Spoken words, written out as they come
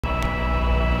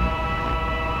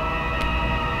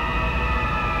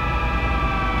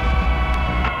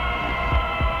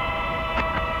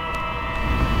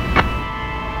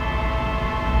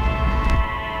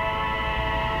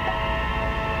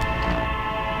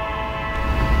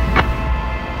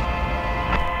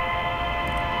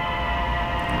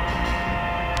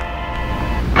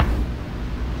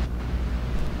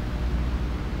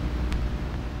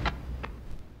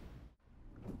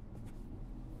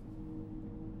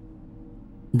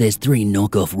There's 3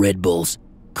 knockoff Red Bulls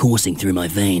coursing through my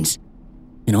veins,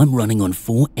 and I'm running on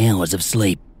 4 hours of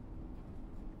sleep.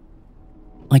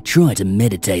 I try to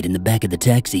meditate in the back of the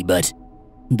taxi, but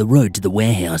the road to the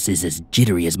warehouse is as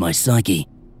jittery as my psyche.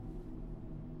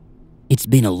 It's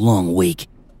been a long week.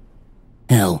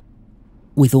 Hell,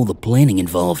 with all the planning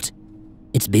involved,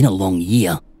 it's been a long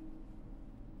year.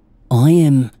 I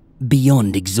am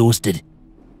beyond exhausted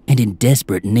and in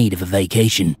desperate need of a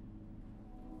vacation.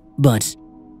 But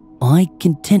I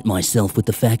content myself with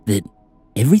the fact that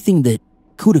everything that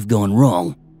could have gone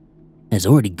wrong has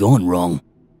already gone wrong.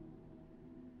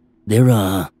 There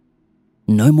are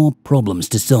no more problems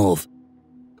to solve.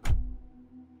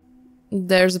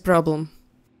 There's a problem,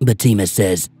 Batima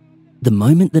says the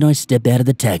moment that I step out of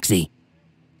the taxi.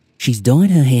 She's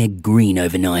dyed her hair green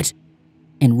overnight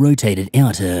and rotated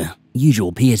out her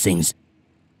usual piercings.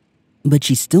 But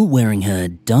she's still wearing her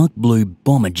dark blue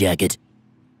bomber jacket,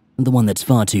 the one that's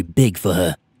far too big for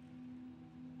her.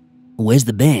 Where's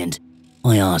the band?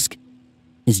 I ask.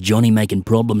 Is Johnny making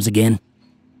problems again?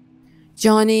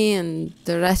 Johnny and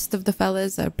the rest of the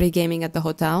fellas are pre-gaming at the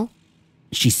hotel,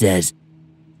 She says,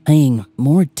 paying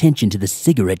more attention to the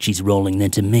cigarette she's rolling than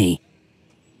to me.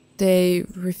 They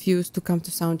refuse to come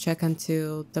to soundcheck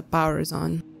until the power is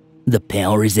on. The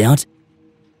power is out?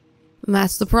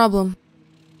 That's the problem.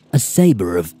 A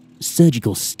saber of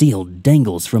surgical steel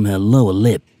dangles from her lower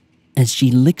lip as she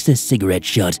licks her cigarette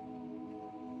shut.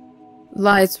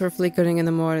 Lights were flickering in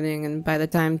the morning, and by the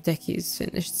time techies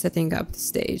finished setting up the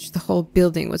stage, the whole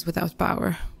building was without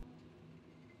power.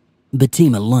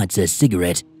 Batima lights her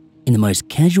cigarette in the most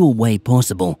casual way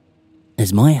possible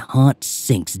as my heart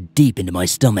sinks deep into my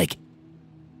stomach.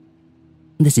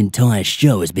 This entire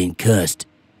show has been cursed.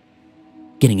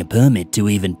 Getting a permit to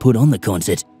even put on the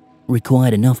concert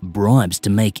required enough bribes to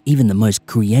make even the most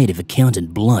creative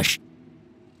accountant blush.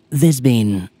 There's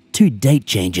been 2 date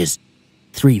changes,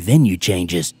 3 venue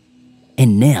changes,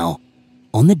 and now,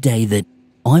 on the day that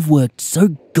I've worked so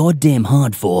goddamn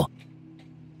hard for,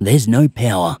 there's no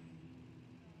power.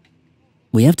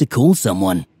 We have to call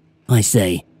someone, I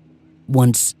say,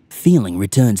 once feeling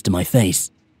returns to my face.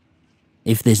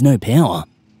 If there's no power,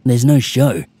 there's no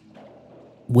show.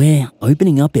 We're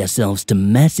opening up ourselves to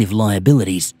massive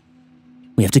liabilities.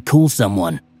 We have to call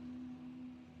someone.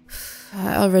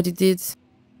 I already did.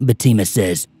 Batima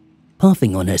says,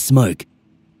 puffing on her smoke.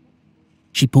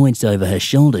 She points over her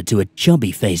shoulder to a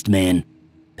chubby-faced man,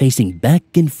 pacing back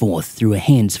and forth through a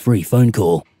hands-free phone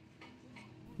call.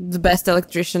 The best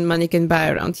electrician money can buy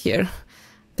around here.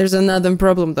 There's another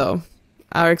problem, though.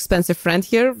 Our expensive friend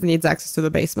here needs access to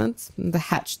the basement. The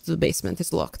hatch to the basement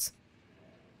is locked.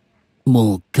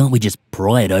 Well, can't we just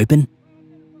pry it open?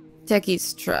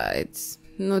 Techies tried.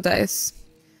 No dice.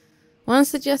 One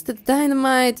suggested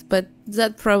dynamite, but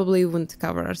that probably wouldn't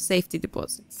cover our safety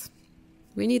deposits.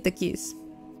 We need the keys.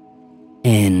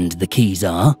 And the keys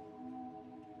are?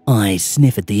 I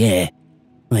sniff at the air.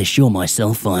 I assure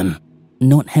myself I'm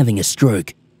not having a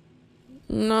stroke.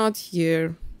 Not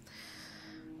here.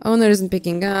 Owner isn't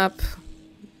picking up.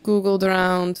 Googled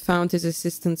around, found his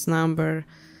assistant's number.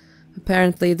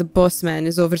 Apparently the boss man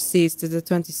is overseas to the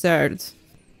 23rd.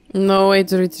 No way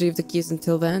to retrieve the keys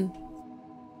until then.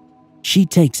 She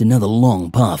takes another long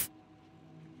puff.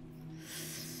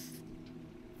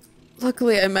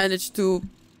 Luckily I managed to...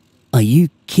 Are you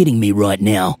kidding me right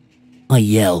now? I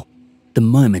yell, the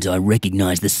moment I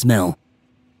recognize the smell.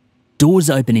 Doors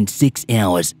open in 6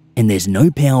 hours and there's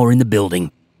no power in the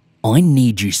building. I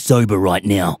need you sober right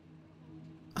now.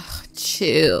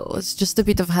 Chill, it's just a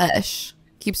bit of hash.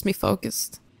 Keeps me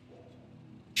focused.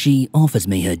 She offers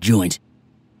me her joint.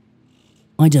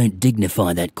 I don't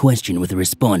dignify that question with a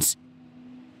response.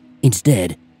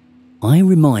 Instead, I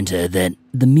remind her that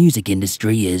the music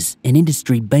industry is an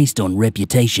industry based on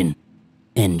reputation,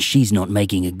 and she's not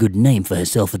making a good name for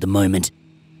herself at the moment.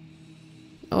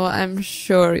 Oh, I'm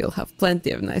sure you'll have plenty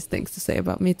of nice things to say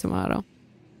about me tomorrow.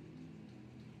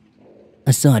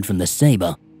 Aside from the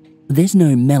saber, there's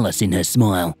no malice in her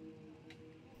smile.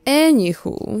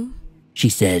 Anywho, She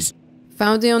says,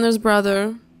 found the owner's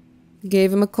brother,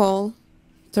 gave him a call.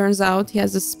 Turns out he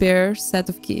has a spare set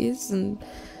of keys and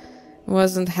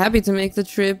wasn't happy to make the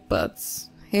trip, but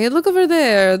hey, look over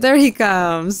there, there he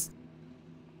comes.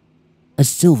 a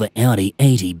silver Audi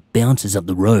 80 bounces up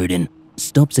the road and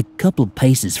stops a couple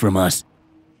paces from us.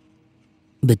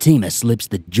 Batima slips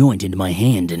the joint into my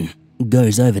hand and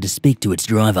goes over to speak to its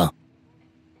driver.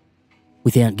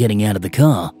 Without getting out of the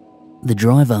car, the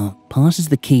driver passes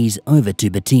the keys over to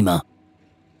Batima.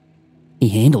 He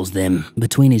handles them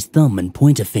between his thumb and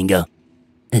pointer finger,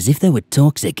 as if they were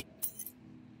toxic.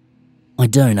 I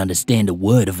don't understand a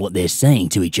word of what they're saying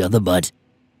to each other, but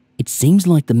it seems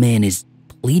like the man is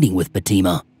pleading with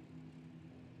Fatima.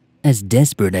 As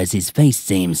desperate as his face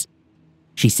seems,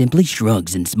 she simply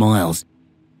shrugs and smiles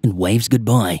and waves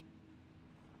goodbye.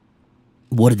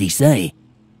 What did he say?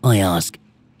 I ask,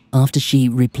 after she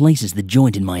replaces the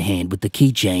joint in my hand with the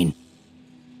keychain.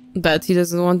 Bet he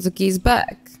doesn't want the keys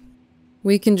back.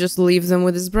 We can just leave them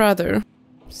with his brother.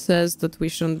 Says that we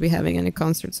shouldn't be having any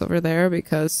concerts over there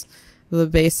because the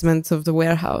basement of the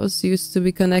warehouse used to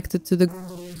be connected to the...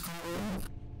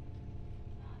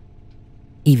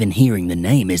 Even hearing the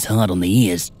name is hard on the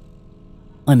ears.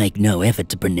 I make no effort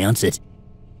to pronounce it.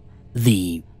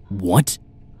 The what?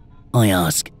 I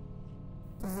ask.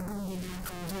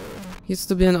 Used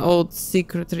to be an old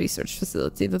secret research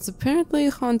facility that's apparently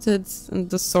haunted and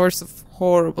the source of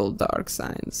horrible dark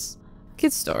signs.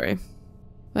 Kid story.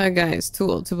 That guy is too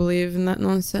old to believe in that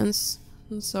nonsense,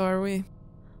 and so are we.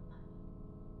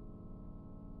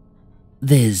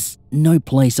 There's no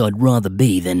place I'd rather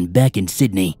be than back in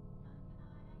Sydney.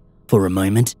 For a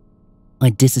moment, I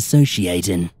disassociate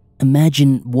and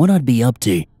imagine what I'd be up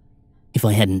to if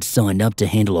I hadn't signed up to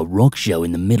handle a rock show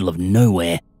in the middle of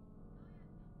nowhere.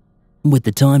 With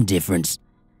the time difference,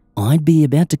 I'd be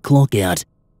about to clock out.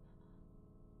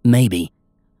 Maybe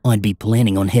I'd be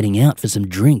planning on heading out for some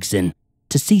drinks and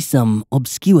to see some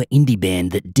obscure indie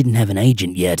band that didn't have an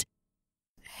agent yet.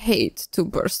 Hate to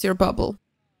burst your bubble.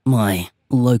 My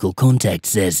local contact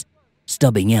says,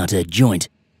 stubbing out a joint.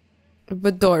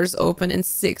 But doors open in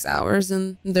 6 hours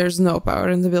and there's no power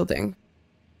in the building.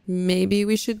 Maybe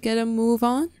we should get a move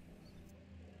on?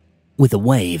 With a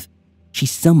wave, she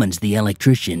summons the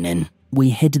electrician and we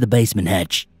head to the basement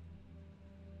hatch.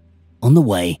 On the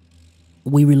way,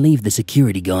 we relieve the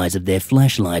security guys of their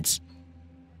flashlights.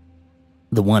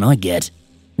 The one I get,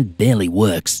 it barely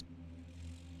works.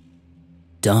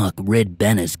 Dark red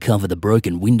banners cover the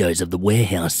broken windows of the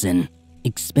warehouse and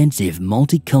expensive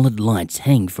multicolored lights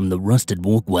hang from the rusted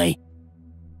walkway.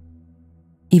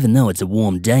 Even though it's a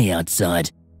warm day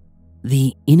outside,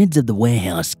 the innards of the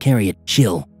warehouse carry a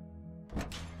chill.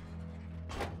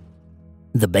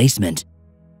 The basement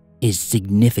is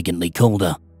significantly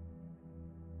colder.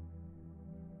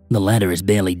 The ladder is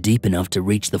barely deep enough to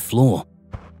reach the floor.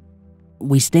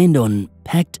 We stand on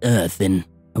packed earth and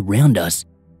around us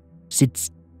sits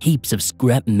heaps of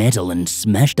scrap metal and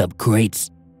smashed up crates.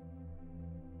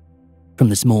 From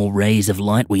the small rays of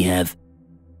light we have,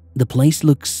 the place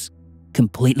looks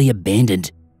completely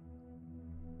abandoned.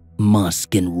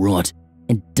 Musk and rot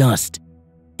and dust,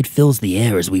 it fills the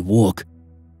air as we walk.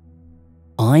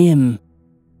 I am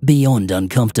beyond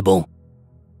uncomfortable,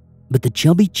 but the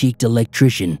chubby-cheeked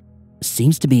electrician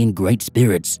seems to be in great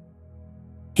spirits.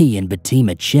 He and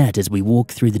Fatima chat as we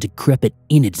walk through the decrepit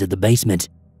innards of the basement.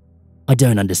 I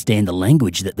don't understand the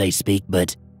language that they speak,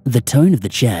 but the tone of the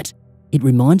chat, it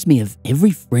reminds me of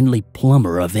every friendly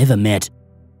plumber I've ever met.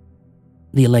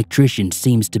 The electrician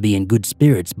seems to be in good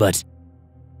spirits, but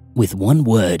with one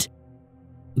word,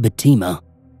 Fatima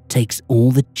takes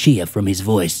all the cheer from his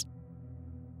voice.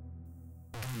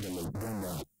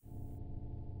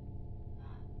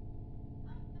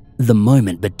 The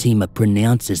moment Fatima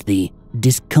pronounces the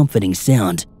discomforting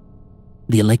sound,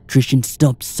 the electrician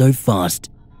stops so fast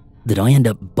that I end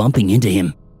up bumping into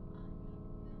him.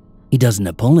 He doesn't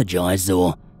apologize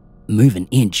or move an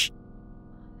inch.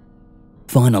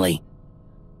 Finally,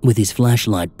 with his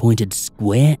flashlight pointed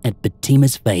square at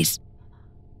Fatima's face,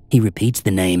 he repeats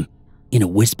the name in a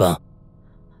whisper.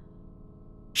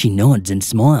 She nods and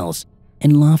smiles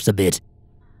and laughs a bit,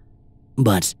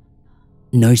 but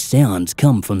no sounds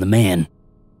come from the man.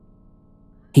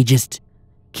 He just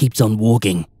keeps on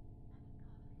walking.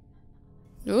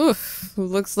 Oof,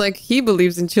 looks like he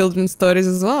believes in children's stories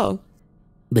as well.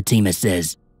 Fatima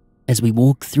says, as we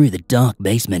walk through the dark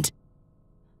basement.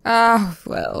 Ah,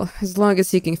 well, as long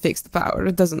as he can fix the power,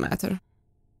 it doesn't matter.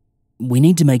 We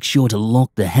need to make sure to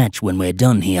lock the hatch when we're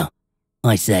done here,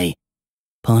 I say,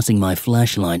 passing my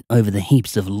flashlight over the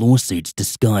heaps of lawsuits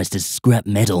disguised as scrap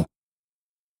metal.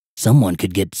 Someone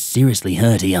could get seriously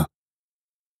hurt here.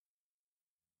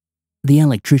 The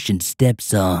electrician's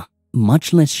steps are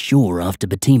much less sure after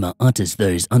Fatima utters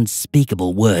those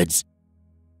unspeakable words.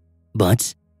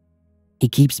 But he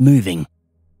keeps moving.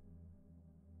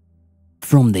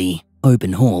 From the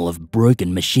open hall of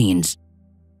broken machines,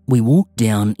 we walk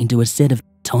down into a set of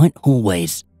tight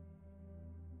hallways.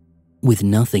 With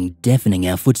nothing deafening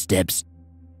our footsteps,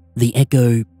 the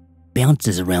echo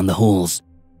bounces around the halls,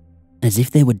 as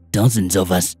if there were dozens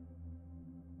of us.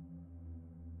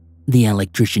 The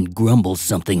electrician grumbles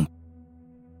something.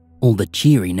 All the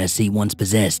cheeriness he once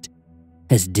possessed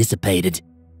has dissipated.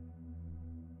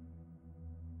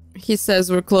 He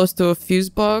says we're close to a fuse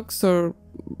box, or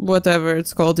whatever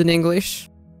it's called in English.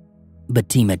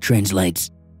 Batima translates.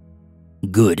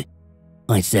 Good,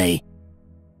 I say.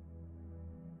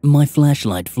 My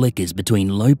flashlight flickers between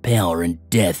low power and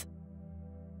death,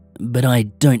 but I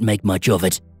don't make much of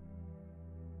it.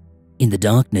 In the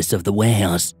darkness of the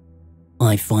warehouse,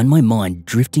 I find my mind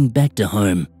drifting back to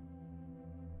home.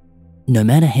 No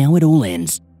matter how it all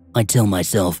ends, I tell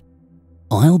myself,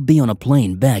 I'll be on a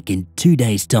plane back in 2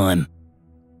 days' time.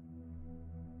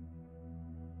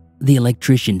 The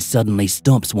electrician suddenly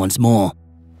stops once more.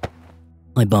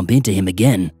 I bump into him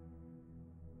again.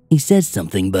 He says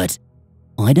something, but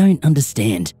I don't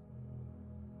understand.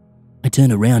 I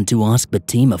turn around to ask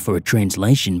Batima for a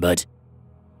translation, but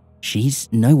she's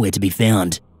nowhere to be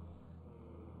found.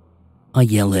 I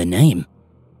yell her name,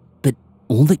 but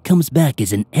all that comes back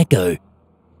is an echo.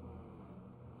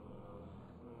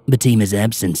 Batima's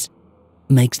absence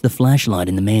makes the flashlight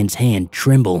in the man's hand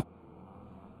tremble,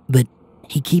 but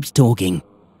he keeps talking.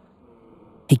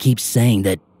 He keeps saying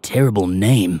that terrible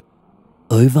name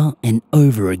over and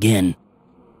over again.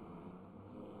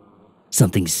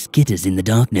 Something skitters in the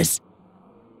darkness.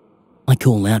 I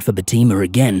call out for Batima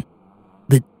again,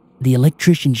 but the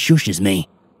electrician shushes me.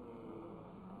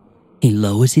 He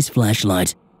lowers his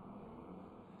flashlight.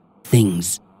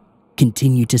 Things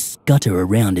continue to scutter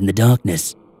around in the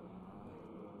darkness.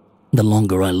 The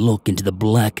longer I look into the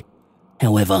black,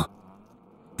 however,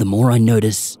 the more I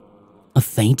notice a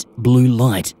faint blue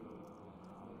light.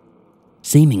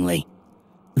 Seemingly,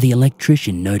 the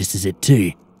electrician notices it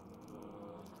too.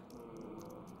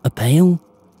 A pale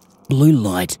blue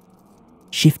light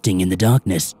shifting in the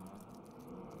darkness,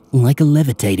 like a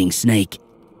levitating snake.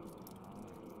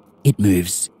 It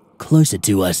moves closer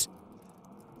to us.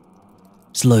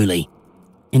 Slowly,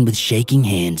 and with shaking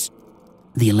hands,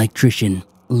 the electrician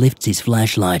lifts his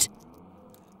flashlight.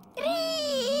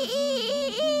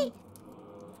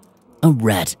 A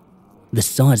rat, the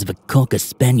size of a cocker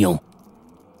spaniel.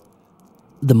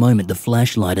 The moment the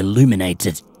flashlight illuminates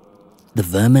it, the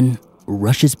vermin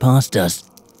rushes past us.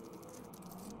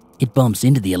 It bumps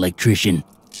into the electrician.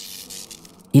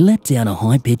 He lets out a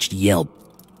high-pitched yelp.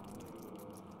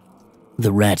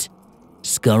 The rat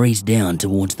scurries down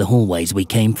towards the hallways we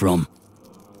came from,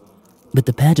 but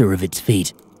the patter of its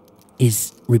feet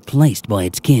is replaced by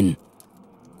its kin.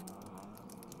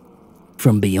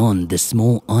 From beyond the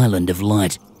small island of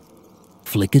light,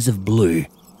 flickers of blue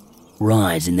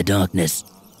rise in the darkness.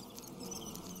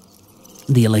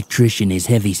 The electrician is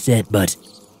heavy set, but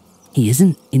he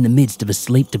isn't in the midst of a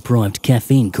sleep-deprived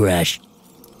caffeine crash.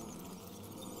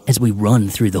 As we run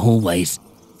through the hallways,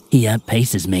 he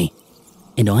outpaces me,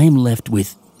 and I am left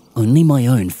with only my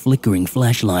own flickering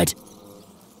flashlight.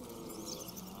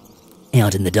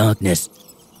 Out in the darkness,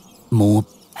 more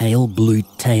pale blue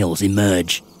tails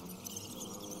emerge.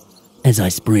 As I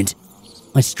sprint,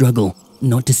 I struggle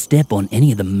not to step on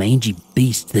any of the mangy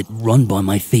beasts that run by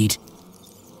my feet.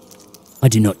 I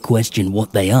do not question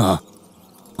what they are.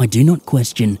 I do not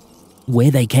question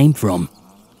where they came from.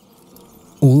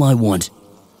 All I want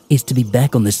is to be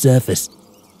back on the surface,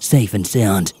 safe and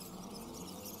sound.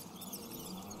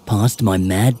 Past my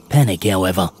mad panic,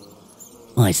 however,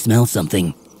 I smell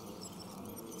something.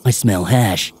 I smell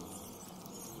hash.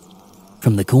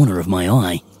 From the corner of my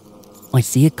eye, I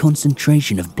see a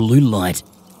concentration of blue light.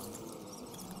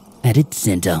 At its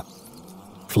center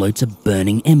floats a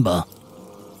burning ember.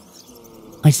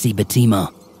 I see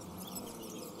Batima.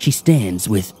 She stands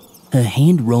with her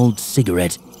hand-rolled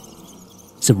cigarette,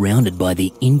 surrounded by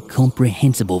the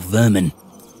incomprehensible vermin.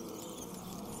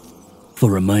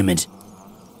 For a moment,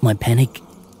 my panic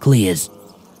clears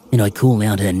and I call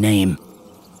out her name.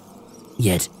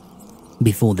 Yet,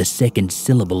 before the second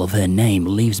syllable of her name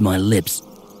leaves my lips,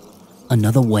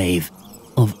 another wave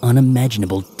of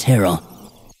unimaginable terror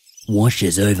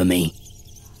washes over me.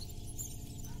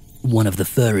 One of the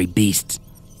furry beasts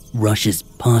rushes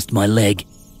past my leg.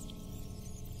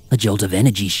 A jolt of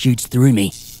energy shoots through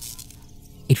me.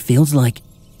 It feels like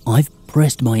I've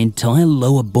pressed my entire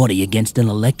lower body against an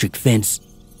electric fence.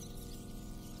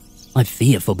 I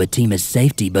fear for Batima's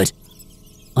safety, but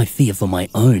I fear for my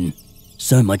own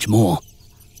so much more.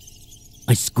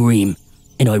 I scream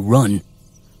and I run,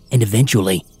 and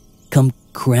eventually come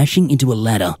crashing into a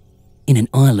ladder in an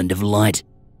island of light.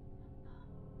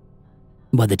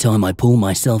 By the time I pull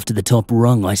myself to the top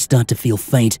rung, I start to feel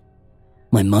faint.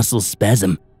 My muscles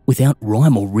spasm without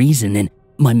rhyme or reason, and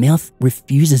my mouth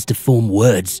refuses to form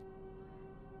words.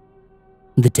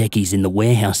 The techies in the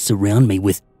warehouse surround me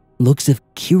with looks of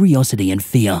curiosity and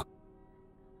fear.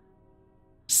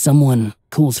 Someone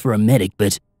calls for a medic,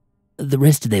 but the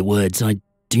rest of their words I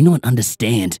do not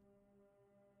understand.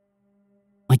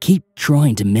 I keep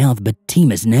trying to mouth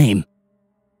Batima's name,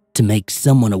 to make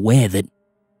someone aware that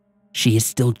she is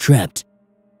still trapped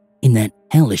in that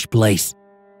hellish place.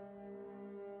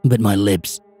 But my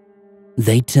lips,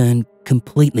 they turn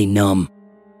completely numb.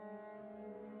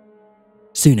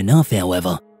 Soon enough,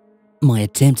 however, my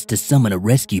attempts to summon a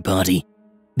rescue party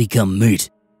become moot.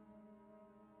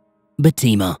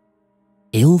 Batima,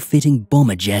 ill-fitting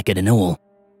bomber jacket and all,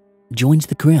 joins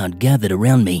the crowd gathered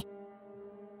around me.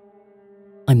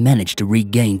 I manage to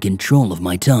regain control of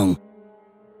my tongue.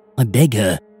 I beg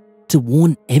her to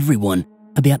warn everyone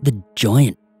about the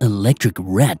giant electric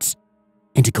rats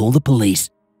and to call the police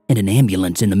and an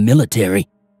ambulance and the military.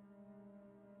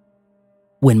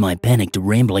 When my panicked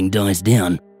rambling dies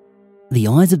down, the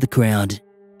eyes of the crowd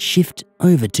shift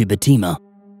over to Batima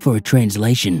for a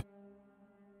translation.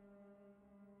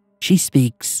 She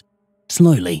speaks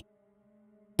slowly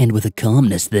and with a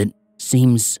calmness that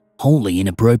seems wholly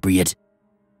inappropriate.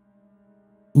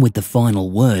 With the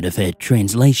final word of her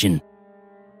translation,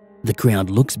 the crowd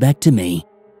looks back to me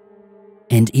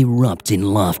and erupts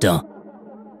in laughter.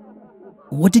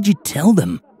 "What did you tell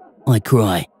them?" I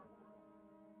cry.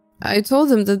 I told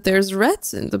them that there's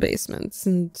rats in the basement,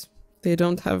 and they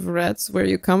don't have rats where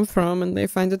you come from, and they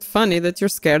find it funny that you're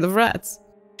scared of rats.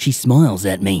 She smiles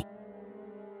at me,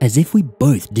 as if we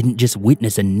both didn't just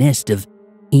witness a nest of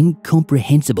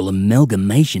incomprehensible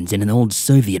amalgamations in an old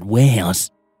Soviet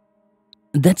warehouse.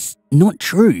 "That's not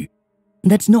true.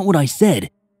 That's not what I said.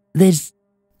 There's..."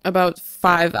 About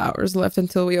 5 hours left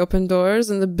until we open doors,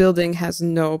 and the building has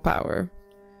no power.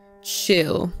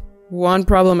 Chill. One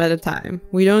problem at a time.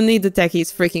 We don't need the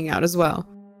techies freaking out as well.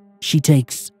 She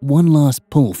takes one last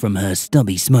pull from her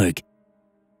stubby smoke,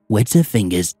 wets her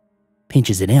fingers,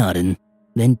 pinches it out, and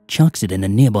then chucks it in a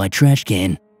nearby trash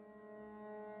can.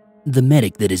 The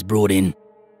medic that is brought in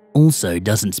also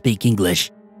doesn't speak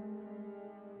English.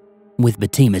 With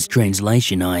Batima's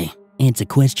translation, I answer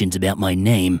questions about my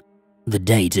name, the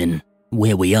date, and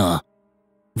where we are.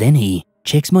 Then he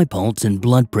checks my pulse and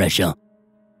blood pressure.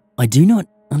 I do not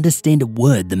understand a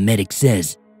word the medic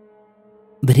says,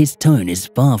 but his tone is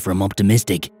far from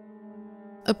optimistic.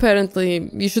 Apparently,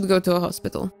 you should go to a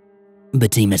hospital.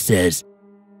 Batima says,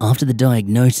 after the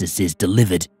diagnosis is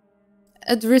delivered.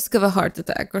 At risk of a heart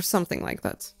attack or something like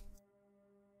that.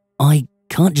 "I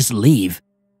can't just leave,"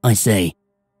 I say.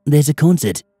 "There's a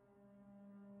concert."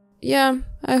 "Yeah,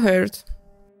 I heard,"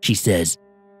 she says,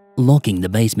 locking the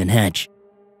basement hatch.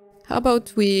 "How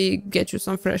about we get you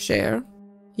some fresh air?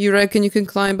 You reckon you can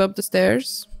climb up the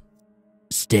stairs?"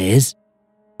 "Stairs?"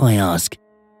 I ask.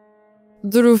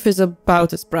 "The roof is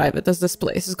about as private as this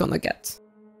place is gonna get."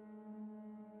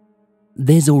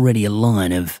 There's already a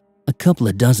line of a couple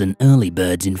of dozen early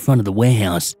birds in front of the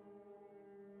warehouse.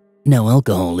 No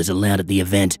alcohol is allowed at the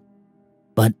event,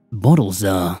 but bottles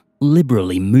are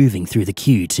liberally moving through the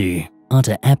queue to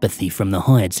utter apathy from the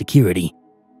hired security.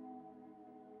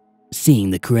 Seeing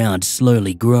the crowd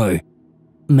slowly grow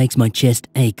makes my chest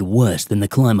ache worse than the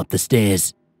climb up the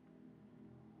stairs.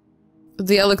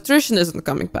 "The electrician isn't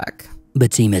coming back,"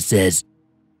 Batima says,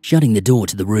 shutting the door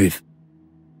to the roof.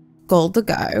 "Called the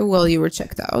guy while you were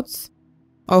checked out.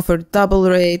 Offered double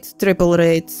rate, triple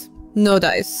rate, no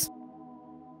dice.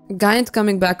 Guy ain't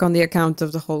coming back on the account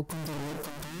of the whole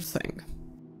thing."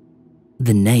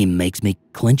 The name makes me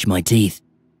clench my teeth.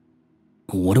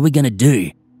 "What are we gonna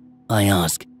do?" I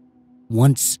ask,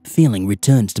 once feeling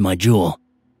returns to my jaw.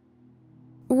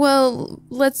 "Well,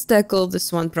 let's tackle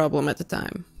this one problem at a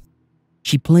time."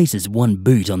 She places one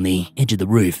boot on the edge of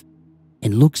the roof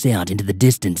and looks out into the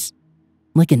distance,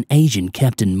 like an Asian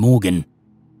Captain Morgan.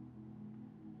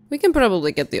 "We can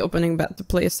probably get the opening bat to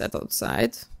play a set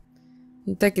outside.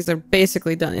 The techies are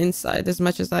basically done inside, as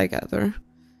much as I gather.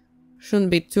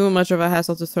 Shouldn't be too much of a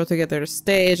hassle to throw together a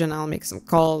stage, and I'll make some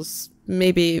calls.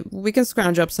 Maybe we can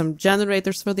scrounge up some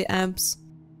generators for the amps."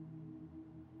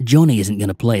 Johnny isn't going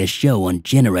to play a show on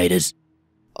generators,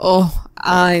 "Oh,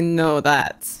 I know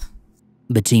that."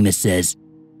 Batima says,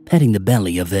 patting the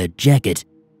belly of her jacket.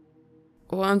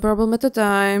 "One problem at a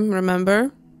time,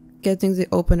 remember? Getting the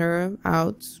opener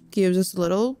out gives us a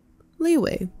little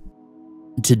leeway."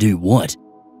 To do what?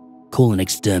 Call an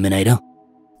exterminator?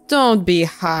 "Don't be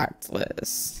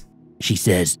heartless," she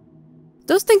says.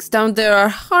 "Those things down there are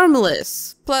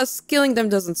harmless. Plus, killing them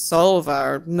doesn't solve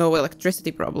our no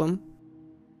electricity problem."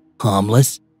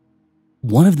 Harmless?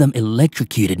 One of them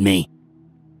electrocuted me.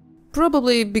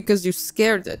 "Probably because you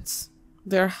scared it.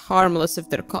 They're harmless if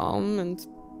they're calm, and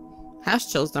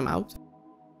hash chills them out."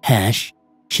 Hash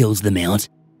chills them out?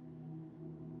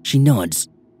 She nods.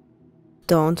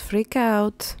 "Don't freak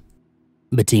out,"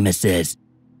 Batima says,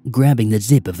 grabbing the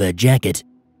zip of her jacket.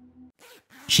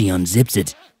 She unzips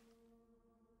it.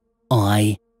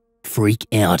 I freak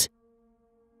out.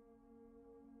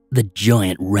 The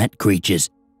giant rat creatures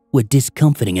were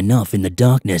discomforting enough in the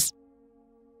darkness,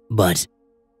 but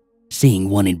seeing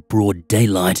one in broad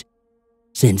daylight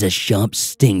sends a sharp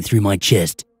sting through my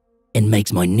chest and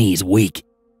makes my knees weak.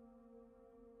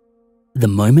 The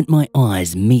moment my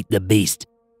eyes meet the beast,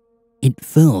 it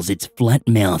furls its flat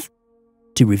mouth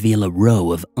to reveal a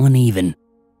row of uneven,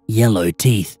 yellow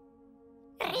teeth.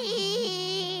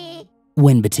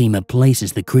 When Batima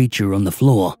places the creature on the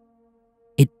floor,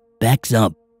 it backs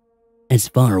up as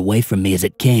far away from me as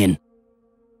it can.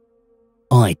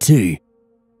 I, too,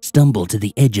 stumble to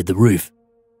the edge of the roof.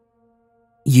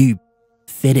 You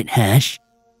fed it hash?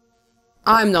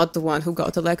 I'm not the one who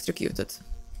got electrocuted.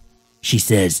 She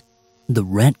says. The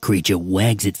rat creature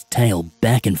wags its tail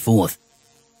back and forth,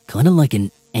 kind of like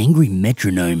an angry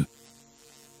metronome.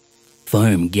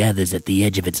 Foam gathers at the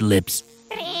edge of its lips.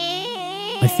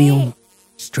 I feel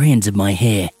strands of my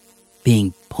hair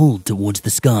being pulled towards the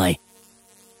sky.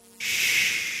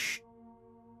 Shh.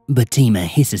 Batima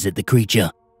hisses at the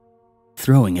creature,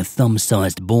 throwing a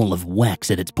thumb-sized ball of wax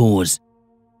at its paws.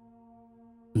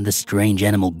 The strange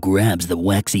animal grabs the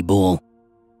waxy ball,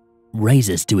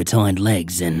 raises to its hind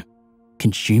legs, and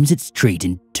consumes its treat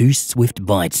in 2 swift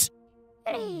bites.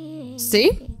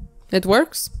 See? It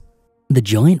works. The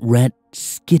giant rat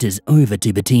skitters over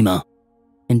to Batima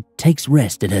and takes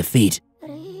rest at her feet.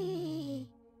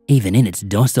 Even in its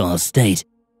docile state,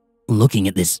 looking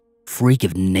at this freak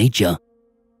of nature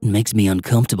makes me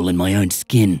uncomfortable in my own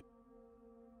skin.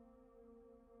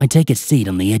 I take a seat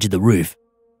on the edge of the roof.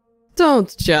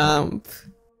 Don't jump,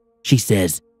 she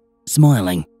says,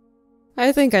 smiling.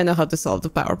 I think I know how to solve the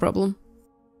power problem.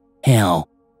 How?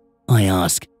 I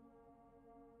ask.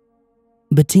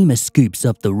 Batima scoops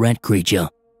up the rat creature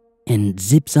and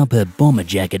zips up her bomber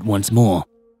jacket once more.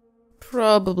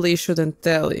 Probably shouldn't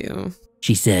tell you,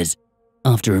 she says,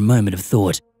 after a moment of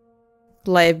thought.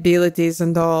 Liabilities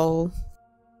and all.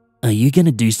 Are you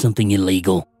gonna do something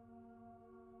illegal?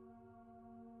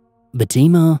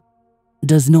 Batima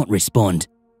does not respond.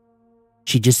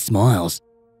 She just smiles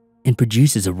and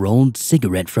produces a rolled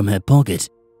cigarette from her pocket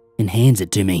and hands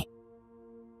it to me.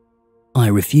 I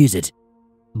refuse it,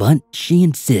 but she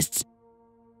insists.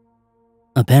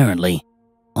 Apparently,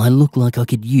 I look like I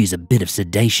could use a bit of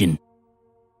sedation.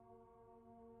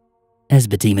 As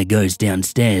Batima goes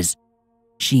downstairs,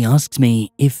 she asks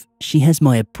me if she has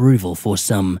my approval for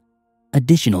some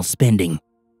additional spending.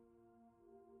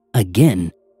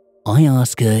 Again, I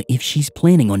ask her if she's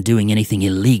planning on doing anything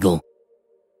illegal,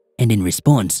 and in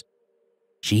response,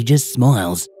 she just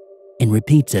smiles and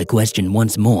repeats her question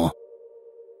once more.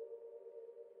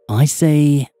 I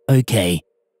say, okay.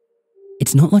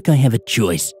 It's not like I have a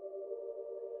choice.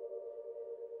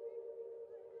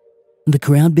 The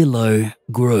crowd below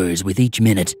grows with each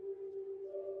minute.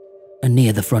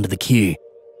 Near the front of the queue,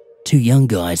 2 young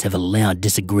guys have a loud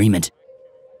disagreement.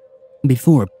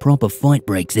 Before a proper fight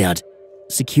breaks out,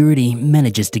 security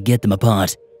manages to get them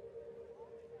apart.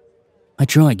 I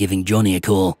try giving Johnny a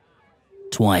call.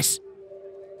 Twice.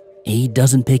 He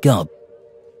doesn't pick up.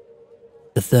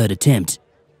 The 3rd attempt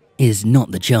is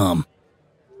not the charm.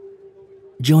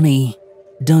 Johnny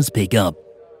does pick up,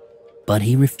 but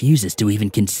he refuses to even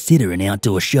consider an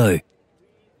outdoor show.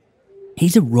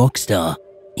 He's a rock star,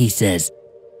 he says,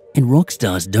 and rock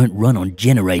stars don't run on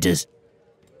generators.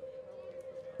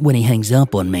 When he hangs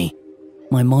up on me,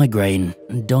 my migraine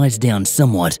dies down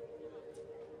somewhat,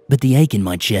 but the ache in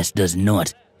my chest does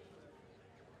not.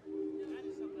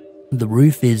 The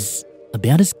roof is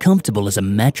about as comfortable as a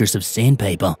mattress of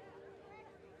sandpaper,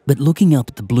 but looking up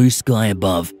at the blue sky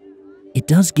above, it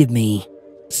does give me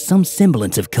some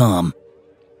semblance of calm.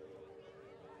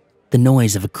 The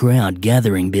noise of a crowd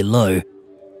gathering below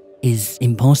is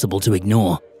impossible to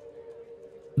ignore,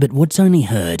 but what's only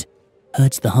heard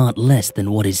hurts the heart less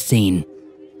than what is seen.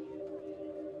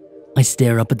 I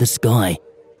stare up at the sky,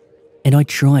 and I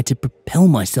try to propel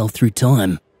myself through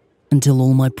time until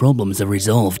all my problems are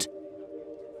resolved.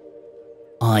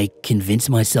 I convince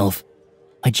myself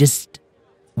I just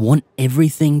want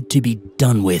everything to be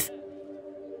done with.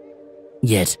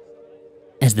 Yet,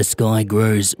 as the sky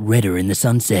grows redder in the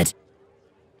sunset,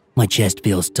 my chest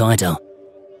feels tighter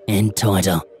and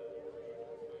tighter.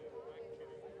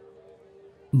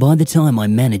 By the time I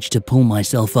manage to pull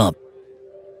myself up,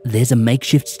 there's a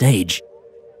makeshift stage.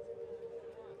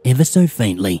 Ever so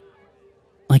faintly,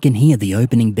 I can hear the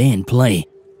opening band play.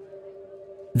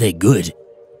 They're good.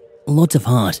 Lots of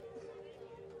heart.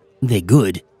 They're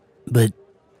good, but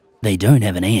they don't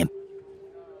have an amp.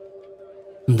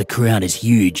 The crowd is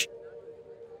huge.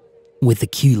 With the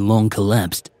queue long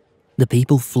collapsed, the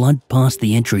people flood past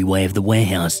the entryway of the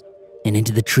warehouse and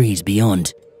into the trees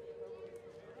beyond.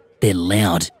 They're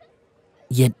loud,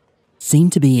 yet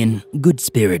seem to be in good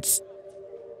spirits.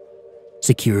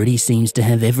 Security seems to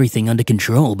have everything under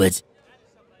control, but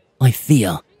I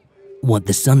fear what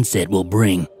the sunset will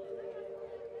bring.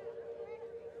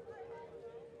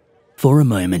 For a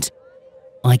moment,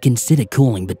 I consider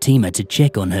calling Batima to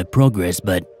check on her progress,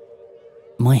 but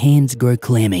my hands grow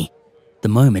clammy the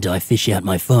moment I fish out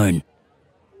my phone.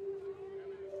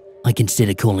 I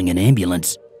consider calling an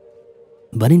ambulance,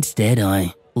 but instead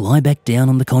I lie back down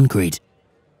on the concrete.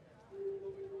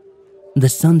 The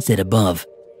sunset above,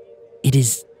 it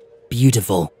is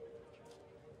beautiful,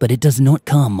 but it does not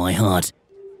calm my heart.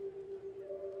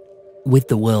 With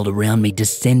the world around me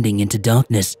descending into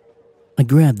darkness, I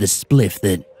grab the spliff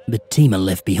that Batima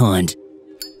left behind.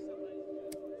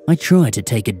 I try to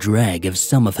take a drag of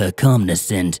some of her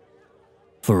calmness and,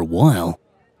 for a while,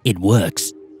 it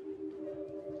works.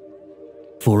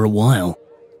 For a while,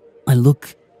 I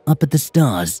look up at the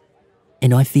stars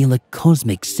and I feel a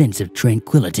cosmic sense of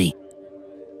tranquility.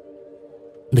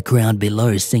 The crowd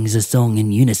below sings a song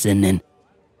in unison, and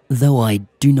though I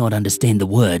do not understand the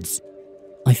words,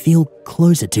 I feel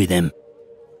closer to them.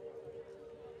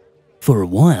 For a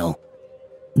while,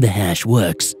 the hash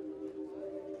works.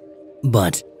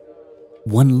 But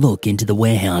one look into the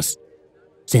warehouse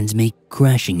sends me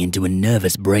crashing into a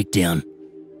nervous breakdown.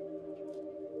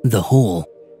 The hall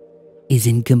is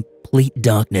in complete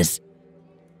darkness.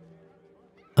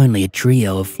 Only a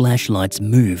trio of flashlights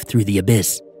move through the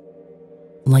abyss,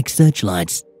 like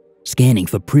searchlights scanning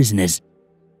for prisoners.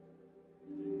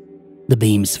 The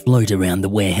beams float around the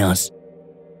warehouse.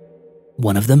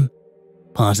 One of them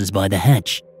passes by the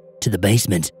hatch to the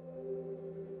basement.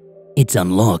 It's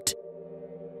unlocked.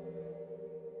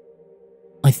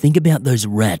 I think about those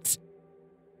rats.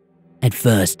 At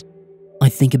first, I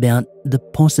think about the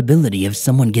possibility of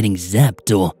someone getting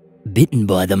zapped or bitten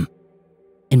by them,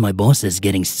 and my bosses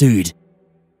getting sued.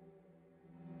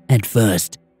 At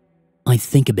first, I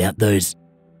think about those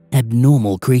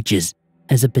abnormal creatures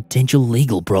as a potential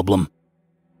legal problem.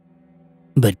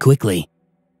 But quickly,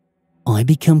 I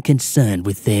become concerned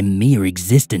with their mere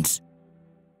existence.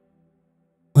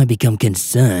 I become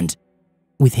concerned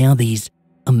with how these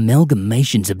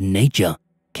amalgamations of nature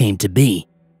came to be,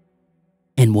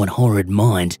 and what horrid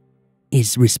mind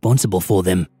is responsible for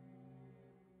them.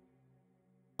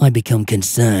 I become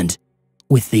concerned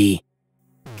with the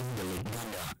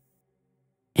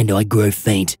and I grow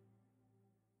faint.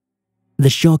 The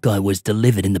shock I was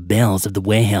delivered in the bowels of the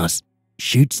warehouse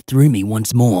shoots through me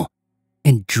once more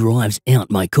and drives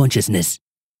out my consciousness.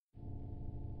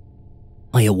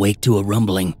 I awake to a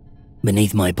rumbling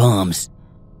beneath my palms.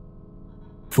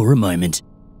 For a moment,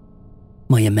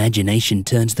 my imagination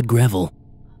turns the gravel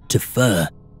to fur.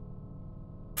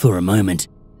 For a moment,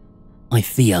 I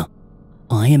fear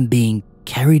I am being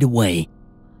carried away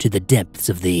to the depths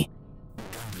of the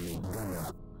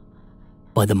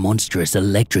by the monstrous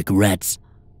electric rats.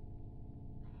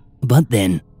 But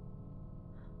then,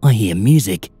 I hear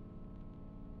music.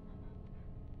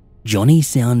 Johnny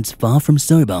sounds far from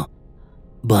sober,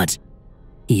 but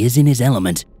he is in his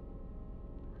element.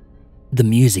 The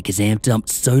music is amped up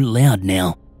so loud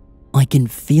now, I can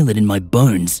feel it in my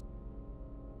bones.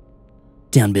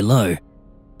 Down below,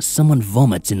 someone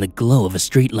vomits in the glow of a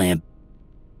street lamp.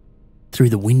 Through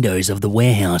the windows of the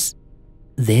warehouse,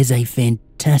 there's a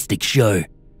fantastic show.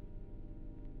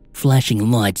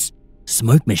 Flashing lights,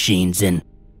 smoke machines, and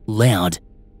loud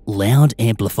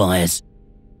amplifiers.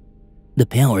 The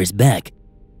power is back,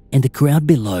 and the crowd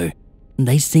below,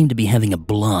 they seem to be having a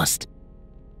blast.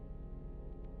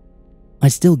 I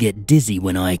still get dizzy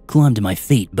when I climb to my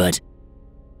feet, but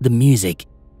the music,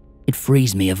 it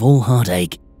frees me of all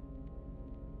heartache.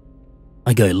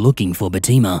 I go looking for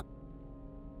Batima.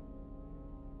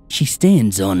 She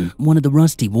stands on one of the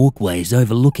rusty walkways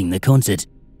overlooking the concert,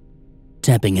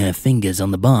 tapping her fingers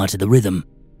on the bar to the rhythm.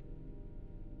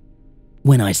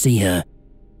 When I see her,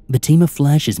 Batima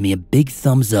flashes me a big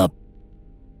thumbs up.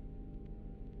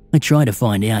 I try to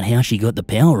find out how she got the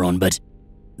power on, but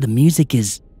the music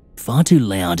is far too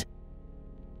loud.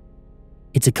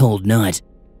 It's a cold night,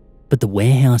 but the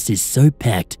warehouse is so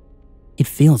packed, it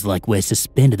feels like we're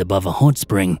suspended above a hot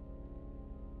spring.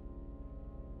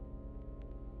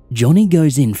 Johnny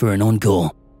goes in for an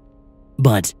encore,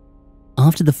 but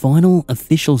after the final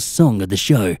official song of the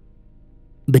show,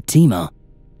 Batima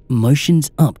motions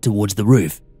up towards the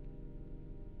roof.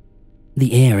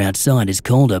 The air outside is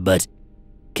colder, but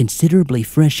considerably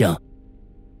fresher.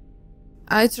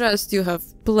 I trust you have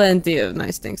plenty of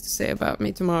nice things to say about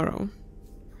me tomorrow.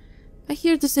 I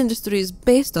hear this industry is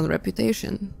based on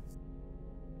reputation.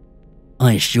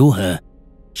 I assure her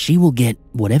she will get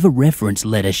whatever reference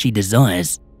letter she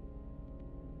desires.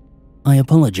 I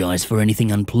apologize for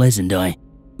anything unpleasant I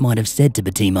might have said to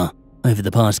Batima over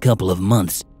the past couple of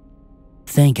months.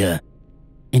 Thank her,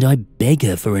 and I beg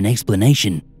her for an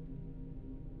explanation.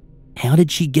 How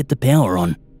did she get the power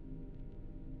on?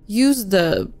 Use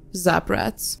the zap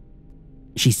rats,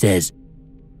 she says,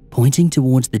 pointing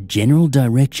towards the general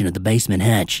direction of the basement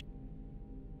hatch.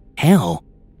 How?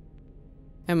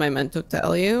 Am I meant to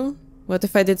tell you? What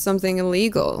if I did something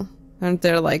illegal? Aren't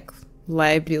there, like,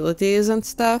 liabilities and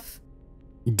stuff?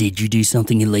 Did you do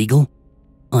something illegal?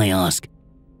 I ask,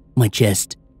 my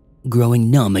chest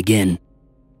growing numb again.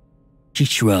 She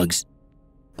shrugs.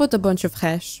 Put a bunch of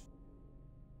hash.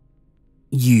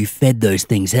 You fed those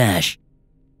things hash?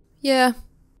 Yeah.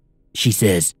 She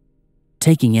says,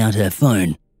 taking out her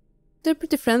phone. They're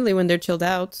pretty friendly when they're chilled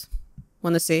out.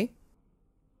 Wanna see?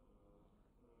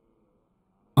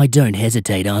 I don't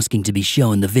hesitate asking to be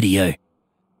shown the video.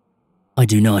 I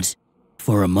do not,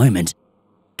 for a moment,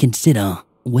 consider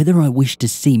whether I wish to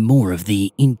see more of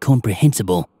the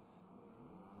incomprehensible.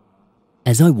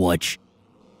 As I watch,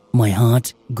 my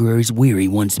heart grows weary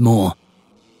once more.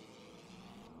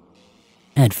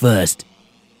 At first,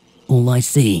 all I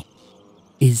see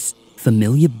is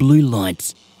familiar blue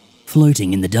lights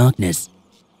floating in the darkness.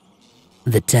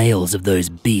 The tails of those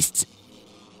beasts.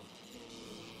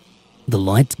 The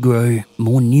lights grow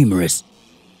more numerous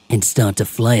and start to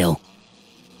flail.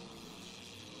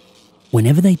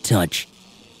 Whenever they touch,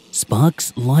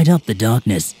 sparks light up the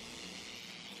darkness.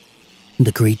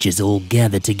 The creatures all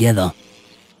gather together,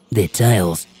 their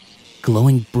tails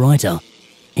glowing brighter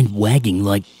and wagging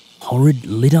like horrid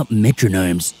lit-up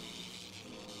metronomes.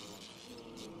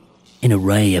 An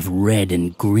array of red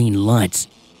and green lights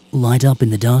light up in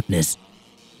the darkness,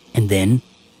 and then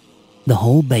the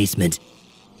whole basement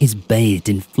is bathed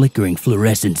in flickering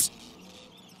fluorescence.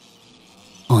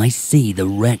 I see the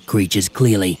rat creatures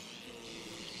clearly.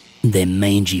 Their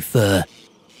mangy fur,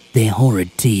 their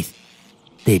horrid teeth,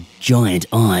 their giant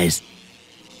eyes.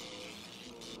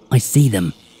 I see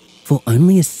them for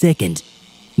only a second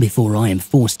before I am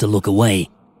forced to look away.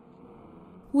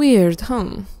 Weird,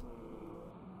 huh?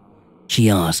 She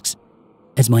asks,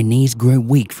 as my knees grow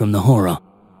weak from the horror.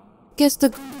 Guess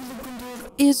the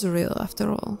is real after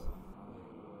all.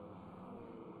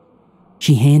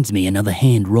 She hands me another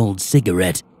hand-rolled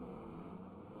cigarette,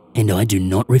 and I do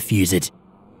not refuse it.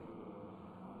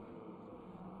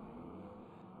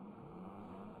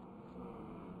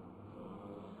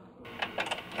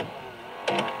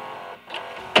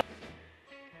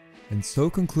 And so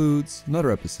concludes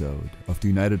another episode of the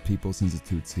United People's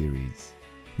Institute series.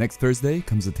 Next Thursday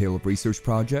comes a tale of research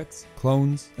projects,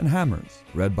 clones, and hammers,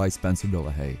 read by Spencer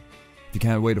Dillahay. If you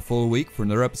can't wait a full week for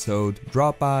another episode,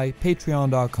 drop by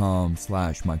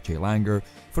patreon.com/MikeJLanger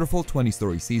for the full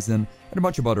 20-story season and a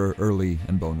bunch of other early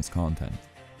and bonus content.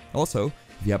 Also,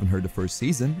 if you haven't heard the first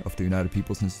season of the United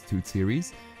People's Institute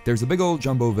series, there's a big old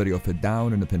jumbo video of it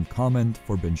down in the pinned comment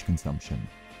for binge consumption.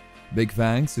 Big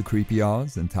thanks to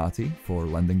CreepyPasta and Tati for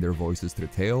lending their voices to the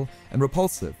tale, and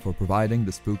Repulsive for providing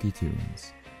the spooky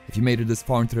tunes. If you made it this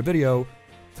far into the video,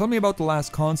 tell me about the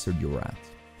last concert you were at.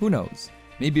 Who knows?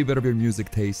 Maybe a bit of your music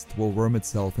taste will worm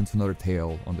itself into another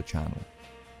tale on the channel.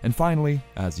 And finally,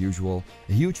 as usual,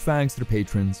 a huge thanks to the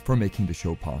patrons for making the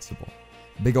show possible.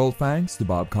 Big old thanks to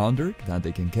Bob Condor,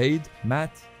 Dante Kincaid,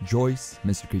 Matt, Joyce,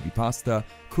 Mr. CreepyPasta,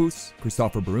 Kus,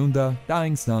 Christopher Barunda,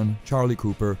 Dying Sun, Charlie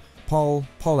Cooper, Paul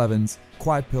Evans,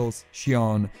 Quiet Pills,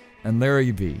 Shion, and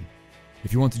Larry V.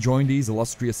 If you want to join these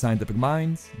illustrious scientific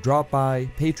minds, drop by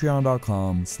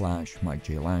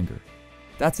patreon.com/MikeJLanger.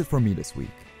 That's it for me this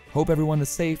week. Hope everyone is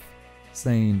safe,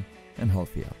 sane, and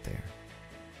healthy out there.